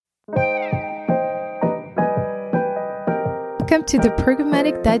Welcome to the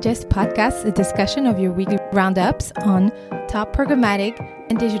Programmatic Digest podcast, a discussion of your weekly roundups on top programmatic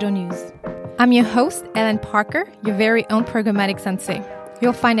and digital news. I'm your host, Ellen Parker, your very own programmatic sensei.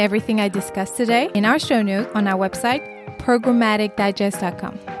 You'll find everything I discussed today in our show notes on our website,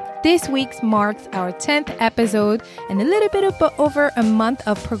 programmaticdigest.com. This week marks our 10th episode and a little bit over a month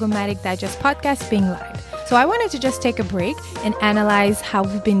of Programmatic Digest podcast being live. So I wanted to just take a break and analyze how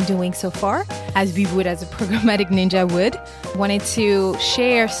we've been doing so far, as we would as a programmatic ninja would. Wanted to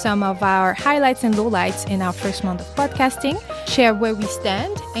share some of our highlights and lowlights in our first month of podcasting, share where we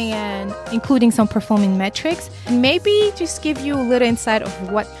stand, and including some performance metrics, and maybe just give you a little insight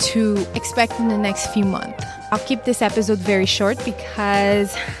of what to expect in the next few months. I'll keep this episode very short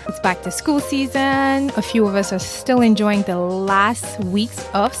because it's back to school season. A few of us are still enjoying the last weeks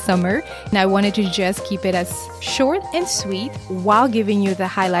of summer, and I wanted to just keep it as short and sweet while giving you the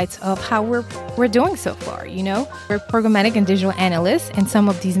highlights of how we're doing so far. You know, we're programmatic and digital analysts, and some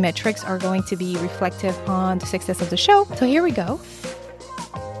of these metrics are going to be reflective on the success of the show. So here we go.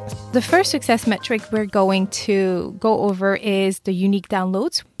 The first success metric we're going to go over is the unique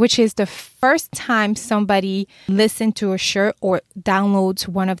downloads, which is the first time somebody listened to a show or downloads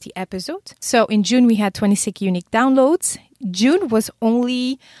one of the episodes. So in June, we had 26 unique downloads. June was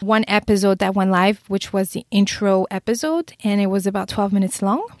only one episode that went live, which was the intro episode, and it was about 12 minutes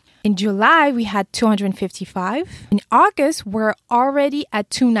long. In July, we had 255. In August, we're already at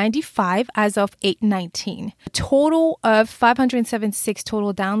 295 as of 8/19. A total of 576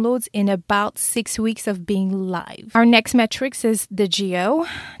 total downloads in about 6 weeks of being live. Our next metrics is the geo.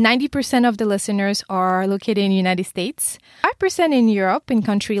 90% of the listeners are located in the United States, 5% in Europe, in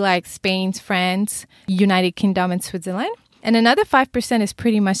countries like Spain, France, United Kingdom, and Switzerland. And another 5% is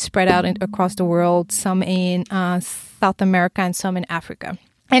pretty much spread out across the world, some in South America and some in Africa.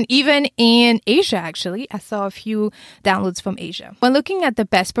 And even in Asia, actually, I saw a few downloads from Asia. When looking at the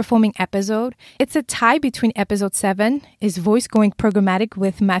best performing episode, it's a tie between episode 7, Is Voice Going Programmatic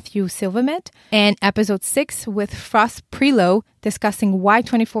with Matthew Silverman, and episode 6 with Frost Prelow, discussing why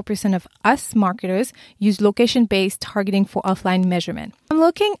 24% of us marketers use location-based targeting for offline measurement. I'm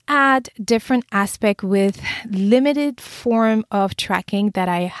looking at different aspects with limited form of tracking that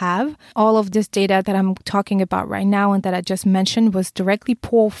I have. All of this data that I'm talking about right now and that I just mentioned was directly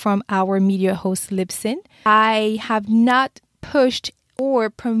pulled from our media host Libsyn. I have not pushed or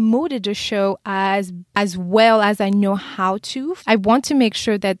promoted the show as well as I know how to. I want to make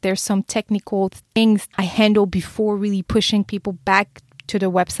sure that there's some technical things I handle before really pushing people back to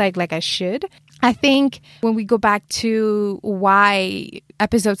the website like I should. I think when we go back to why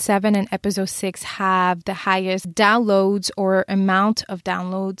episode 7 and episode 6 have the highest downloads or amount of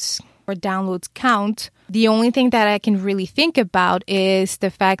downloads or downloads count, the only thing that I can really think about is the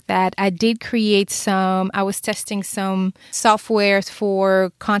fact that I was testing some softwares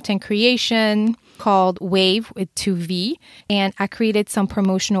for content creation called Wave with 2V, and I created some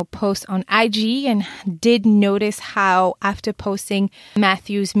promotional posts on IG and did notice how after posting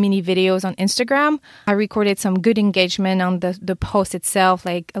Matthew's mini videos on Instagram, I recorded some good engagement on the post itself,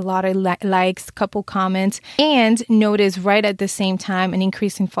 like a lot of likes, couple comments, and noticed right at the same time an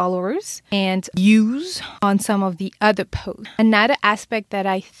increase in followers and views on some of the other posts. Another aspect that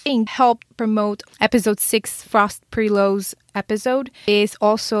I think helped promote episode 6, Frost Prelow's episode, is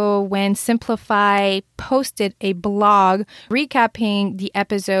also when Simplify posted a blog recapping the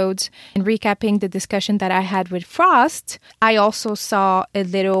episodes and recapping the discussion that I had with Frost. I also saw a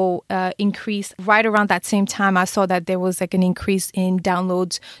little increase right around that same time. I saw that there was like an increase in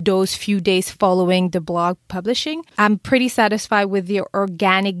downloads those few days following the blog publishing. I'm pretty satisfied with the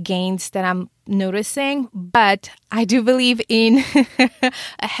organic gains that I'm noticing, but I do believe in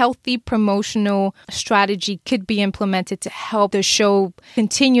a healthy promotional strategy could be implemented to help the show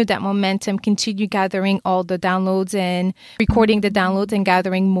continue that momentum, continue gathering all the downloads and recording the downloads and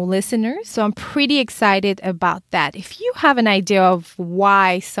gathering more listeners. So I'm pretty excited about that. If you have an idea of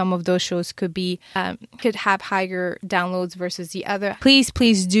why some of those shows could have higher downloads versus the other,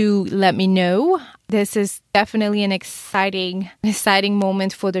 please do let me know. This is definitely an exciting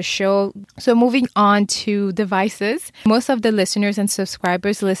moment for the show. So moving on to devices, most of the listeners and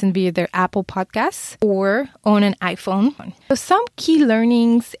subscribers listen via their Apple Podcasts or on an iPhone. So some key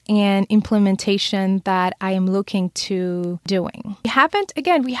learnings and implementation that I am looking to doing. We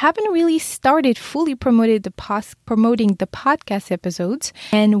haven't really started fully promoting the podcast episodes.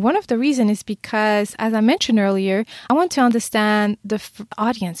 And one of the reasons is because, as I mentioned earlier, I want to understand the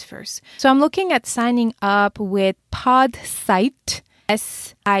audience first. So I'm looking at signing up with PodSite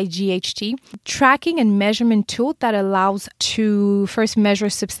SIGHT, tracking and measurement tool that allows to first measure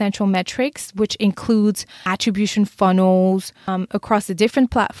substantial metrics, which includes attribution funnels across the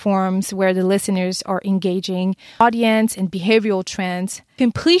different platforms where the listeners are engaging, audience and behavioral trends,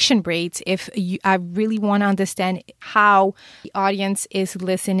 completion rates. I really want to understand how the audience is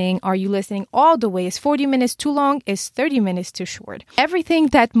listening. Are you listening all the way? Is 40 minutes too long? Is 30 minutes too short? Everything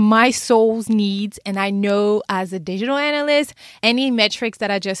that my soul needs, and I know as a digital analyst, any metrics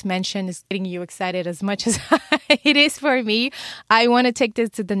that I just mentioned is getting you excited as much as it is for me. I want to take this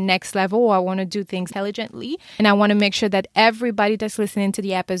to the next level. I want to do things intelligently, and I want to make sure that everybody that's listening to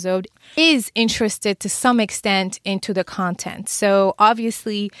the episode is interested to some extent into the content. So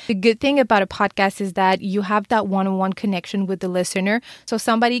obviously, the good thing about a podcast is that you have that one-on-one connection with the listener. So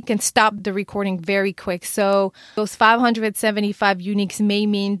somebody can stop the recording very quick. So those 575 uniques may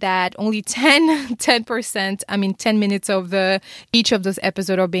mean that only 10 minutes of each of those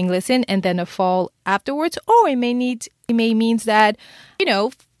episodes are being listened and then a fall afterwards. Or it may mean that,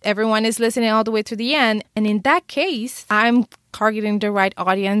 everyone is listening all the way to the end. And in that case, I'm targeting the right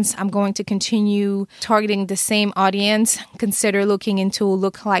audience. I'm going to continue targeting the same audience. Consider looking into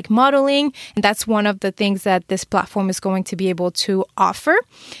lookalike modeling. And that's one of the things that this platform is going to be able to offer.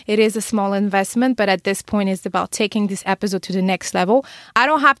 It is a small investment, but at this point, it's about taking this episode to the next level. I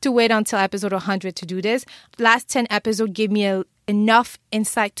don't have to wait until episode 100 to do this. Last 10 episodes give me enough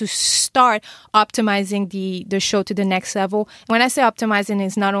insight to start optimizing the show to the next level. When I say optimizing,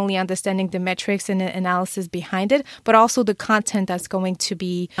 it's not only understanding the metrics and the analysis behind it, but also the content that's going to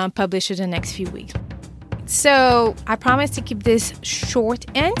be published in the next few weeks. So I promise to keep this short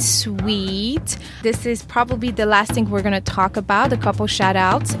and sweet. This is probably the last thing we're going to talk about, a couple shout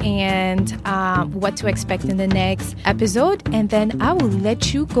outs and what to expect in the next episode. And then I will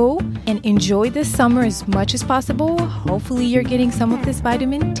let you go and enjoy the summer as much as possible. Hopefully you're getting some of this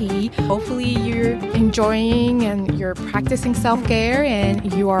vitamin D. Hopefully you're enjoying and you're practicing self-care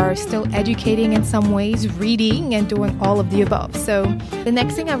and you are still educating in some ways, reading and doing all of the above. So the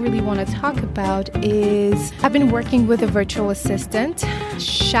next thing I really want to talk about is I've been working with a virtual assistant.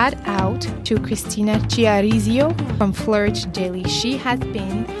 Shout out to Christina Chiarizio from Flourish Daily. She has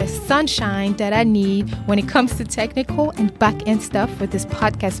been the sunshine that I need when it comes to technical and back-end stuff with this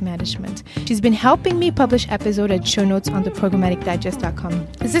podcast management. She's been helping me publish episodes and show notes on the programmaticdigest.com.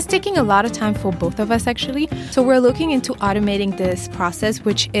 This is taking a lot of time for both of us, actually. So we're looking into automating this process,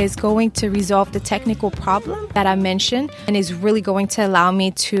 which is going to resolve the technical problem that I mentioned and is really going to allow me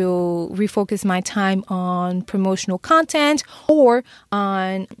to refocus my time on promotional content or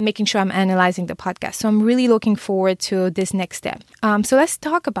on making sure I'm analyzing the podcast. So I'm really looking forward to this next step. So let's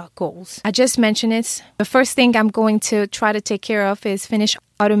talk about goals. I just mentioned it. The first thing I'm going to try to take care of is finish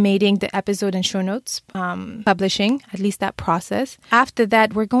automating the episode and show notes, publishing, at least that process. After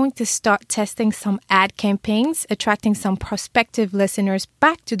that, we're going to start testing some ad campaigns, attracting some prospective listeners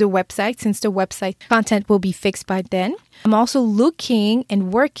back to the website since the website content will be fixed by then. I'm also looking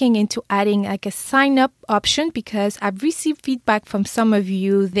and working into adding like a sign up option because I've received feedback from some of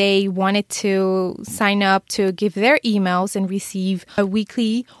you. They wanted to sign up to give their emails and receive a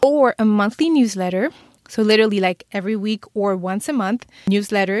weekly or a monthly newsletter. So literally like every week or once a month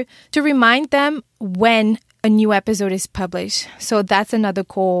newsletter to remind them when a new episode is published. So that's another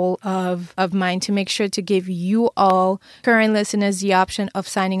goal of mine, to make sure to give you all current listeners the option of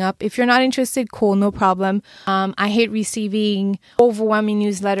signing up. If you're not interested, cool, no problem. I hate receiving overwhelming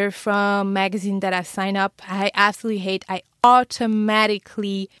newsletter from magazine that I sign up. I absolutely hate. I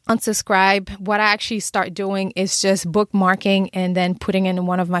automatically unsubscribe. What I actually start doing is just bookmarking and then putting in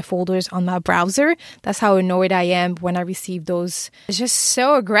one of my folders on my browser. That's how annoyed I am when I receive those. It's just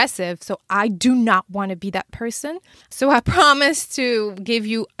so aggressive. So I do not want to be that person. So I promise to give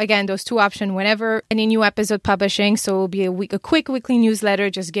you, again, those two options whenever any new episode publishing. So it will be a quick weekly newsletter,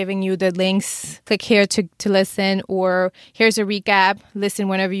 just giving you the links. Click here to listen, or here's a recap. Listen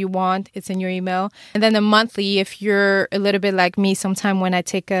whenever you want. It's in your email. And then the monthly, if you're a little bit like me, sometime when I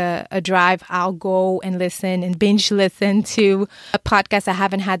take a drive, I'll go and listen and binge listen to a podcast I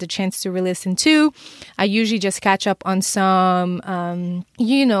haven't had the chance to re-listen to. I usually just catch up on some,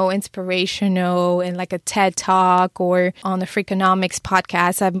 inspirational and like a TED Talk or on the Freakonomics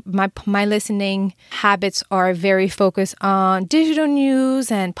podcast. My listening habits are very focused on digital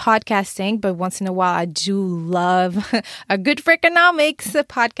news and podcasting, but once in a while I do love a good Freakonomics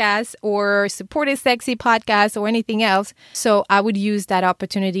podcast or Support is Sexy podcast or anything else. So I would use that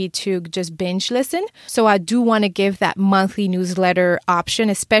opportunity to just binge listen. So I do want to give that monthly newsletter option,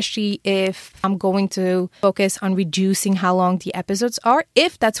 especially if I'm going to focus on reducing how long the episodes are,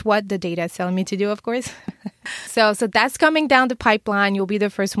 if that's what the data is telling me to do, of course. So that's coming down the pipeline. You'll be the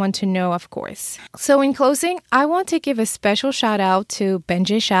first one to know, of course. So in closing, I want to give a special shout out to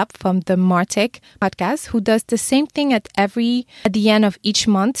Benjay Schaap from the Martech podcast, who does the same thing at the end of each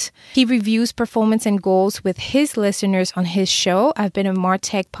month. He reviews performance and goals with his listeners on his show. I've been a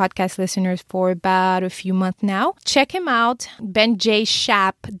Martech podcast listener for about a few months now. Check him out,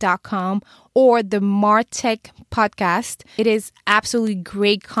 benjayschaap.com or the Martech podcast. It is absolutely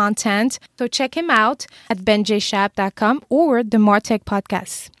great content. So check him out at benjayschaap.com or the Martech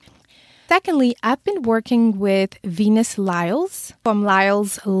podcast. Secondly, I've been working with Venus Lyles from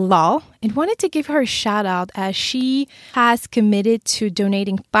Lyles Law and wanted to give her a shout out as she has committed to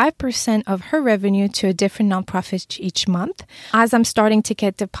donating 5% of her revenue to a different nonprofit each month. As I'm starting to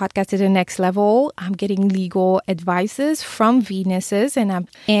get the podcast to the next level, I'm getting legal advices from Venus's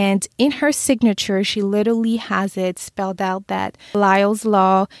and in her signature, she literally has it spelled out that Lyles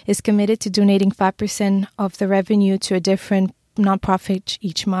Law is committed to donating 5% of the revenue to a different nonprofit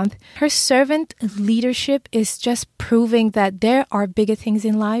each month. Her servant leadership is just proving that there are bigger things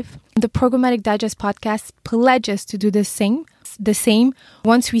in life. The Programmatic Digest podcast pledges to do the same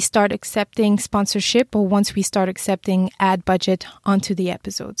once we start accepting sponsorship or once we start accepting ad budget onto the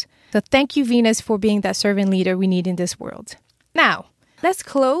episodes. So thank you, Venus, for being that servant leader we need in this world. Now, let's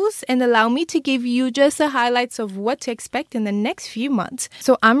close and allow me to give you just the highlights of what to expect in the next few months.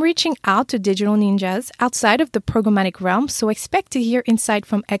 So I'm reaching out to digital ninjas outside of the programmatic realm, so expect to hear insight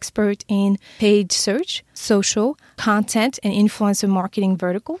from experts in paid search, social, content, and influencer marketing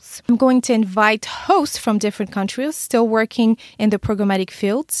verticals. I'm going to invite hosts from different countries still working in the programmatic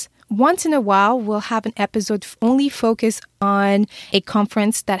fields. Once in a while, we'll have an episode only focused on a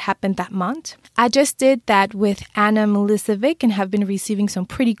conference that happened that month. I just did that with Anna Milicevic and have been receiving some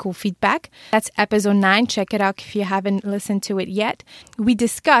pretty cool feedback. That's episode 9. Check it out if you haven't listened to it yet. We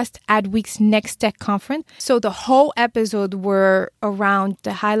discussed Adweek's Next Tech Conference. So the whole episode were around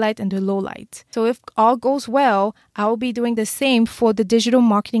the highlight and the lowlight. So if all goes well, I will be doing the same for the Digital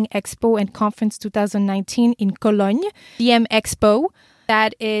Marketing Expo and Conference 2019 in Cologne, DM Expo.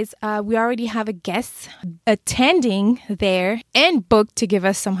 That is, we already have a guest attending there and booked to give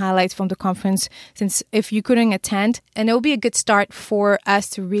us some highlights from the conference, since if you couldn't attend, and it'll be a good start for us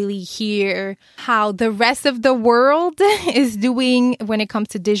to really hear how the rest of the world is doing when it comes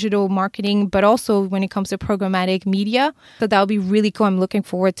to digital marketing, but also when it comes to programmatic media. So that'll be really cool. I'm looking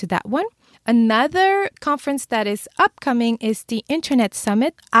forward to that one. Another conference that is upcoming is the Internet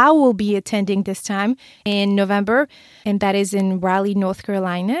Summit. I will be attending this time in November, and that is in Raleigh, North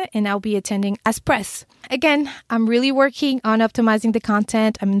Carolina, and I'll be attending as press. Again, I'm really working on optimizing the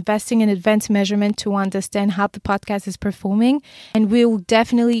content. I'm investing in advanced measurement to understand how the podcast is performing, and we'll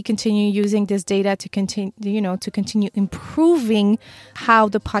definitely continue using this data to continue improving how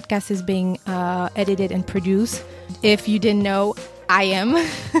the podcast is being edited and produced. If you didn't know, I am.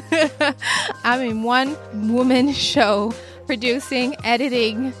 I'm in one woman show, producing,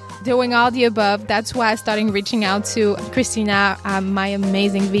 editing, doing all the above. That's why I started reaching out to Christina, my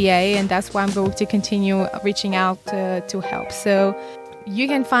amazing VA, and that's why I'm going to continue reaching out to help. So you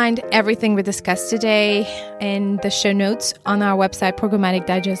can find everything we discussed today in the show notes on our website,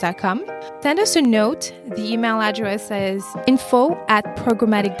 programmaticdigest.com. Send us a note. The email address is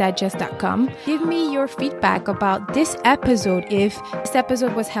info@programmaticdigest.com. Give me your feedback about this episode. If this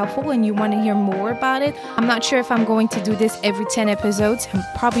episode was helpful and you want to hear more about it, I'm not sure if I'm going to do this every 10 episodes. I'm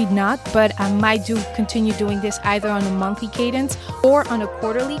probably not, but I might continue doing this either on a monthly cadence or on a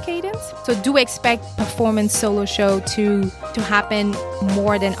quarterly cadence. So do expect Performance Solo Show to happen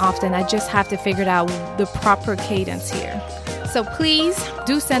more than often. I just have to figure out the proper cadence here. So please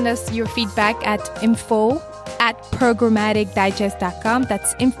do send us your feedback at info@programmaticdigest.com.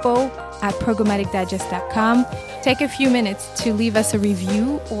 That's info@programmaticdigest.com. Take a few minutes to leave us a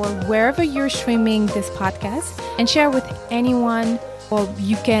review or wherever you're streaming this podcast and share with anyone or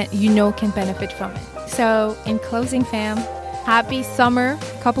you can benefit from it. So in closing, fam, happy summer,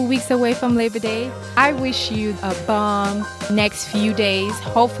 a couple weeks away from Labor Day. I wish you a bomb next few days.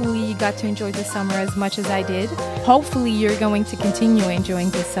 Hopefully you got to enjoy the summer as much as I did. Hopefully you're going to continue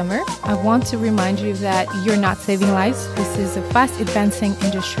enjoying this summer. I want to remind you that you're not saving lives. This is a fast advancing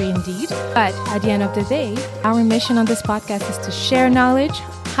industry indeed. But at the end of the day, our mission on this podcast is to share knowledge,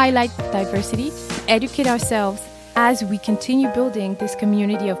 highlight diversity, educate ourselves as we continue building this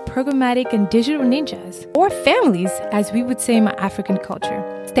community of programmatic and digital ninjas, or families, as we would say in my African culture.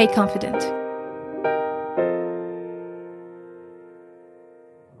 Stay confident.